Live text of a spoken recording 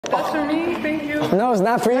That's for me. Thank you. No, it's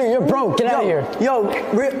not for you. You're broke. Get out of here. Yo,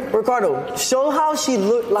 Ricardo, show how she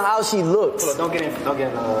looks. Don't get in.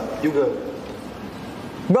 You good.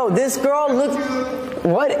 Bro, this girl looks.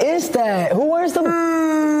 What is that? Who wears the?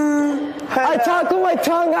 I talk with my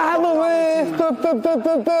tongue. I have a.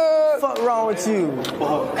 Fuck wrong with you?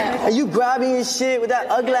 Are you grabbing your shit with that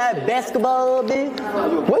ugly ass basketball, bitch?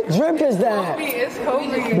 What drip is that? Kobe, it's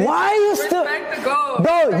Kobe. Why are you still? Respect the goal.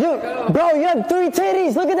 Bro, you have 3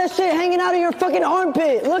 titties. Look at that shit hanging out of your fucking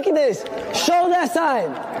armpit. Look at this. Show that side.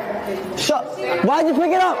 Why'd you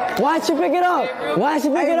pick it up? Why'd you pick it up? Why'd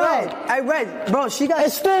you pick it up? I read, bro. She got.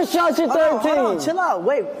 It still shows you 13. Hold on, chill out.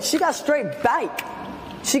 Wait, she got straight back.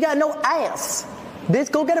 She got no ass.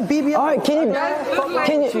 Bitch, go get a BBL. All right, can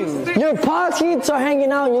you? Your pockets are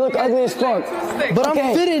hanging out and you look ugly as fuck. But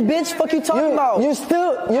I'm fitted, bitch. Fuck you talking about? You're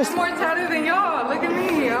I'm more tatted than y'all. Look at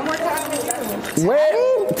me. I'm more tatted than you.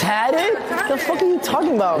 Where? Tatted? The fuck are you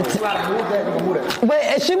talking about?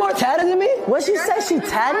 Wait, is she more tatted than me? What she say? She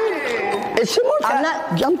tatted? Is she more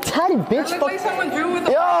tatted? I'm tatted, bitch. Look like someone drew with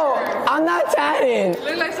a Yo, I'm not tatted.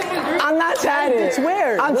 Look like someone drew. I'm not tatted. Bitch,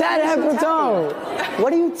 where? I'm tatted head to toe.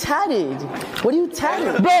 What are you tatted? What are you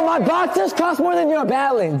tatted? Bro, my boxers cost more than your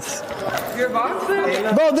balance. Your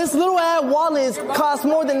boxer? Bro, this little ass wallet costs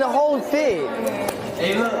more than the whole fit.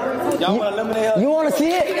 Hey, look. Y'all want to eliminate her? You want to see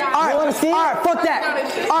it? All right, want to see it? All right, fuck that.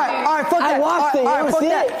 All right, fuck that. I watched it. You want to see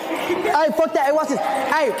it? All right, fuck that. Hey, watch this.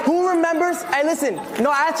 Hey, who remembers? Hey, listen. No,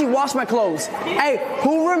 I actually washed my clothes. Hey,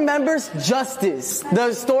 who remembers Justice?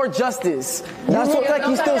 The store Justice. You look like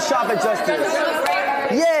you still shop at Justice.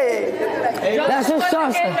 Yeah. That's just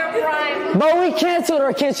something. But we canceled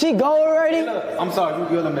her. Can she go already? I'm sorry,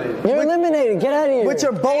 you eliminated. You're eliminated. Get out of here. With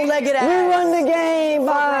your bow-legged ass. We run the game.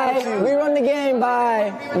 Bye. We run the game.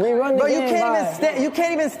 Bye. We run the game. Bro, you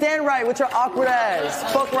can't even stand right with your awkward ass.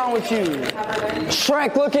 Fuck wrong with you?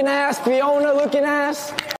 Shrek looking ass. Fiona looking ass.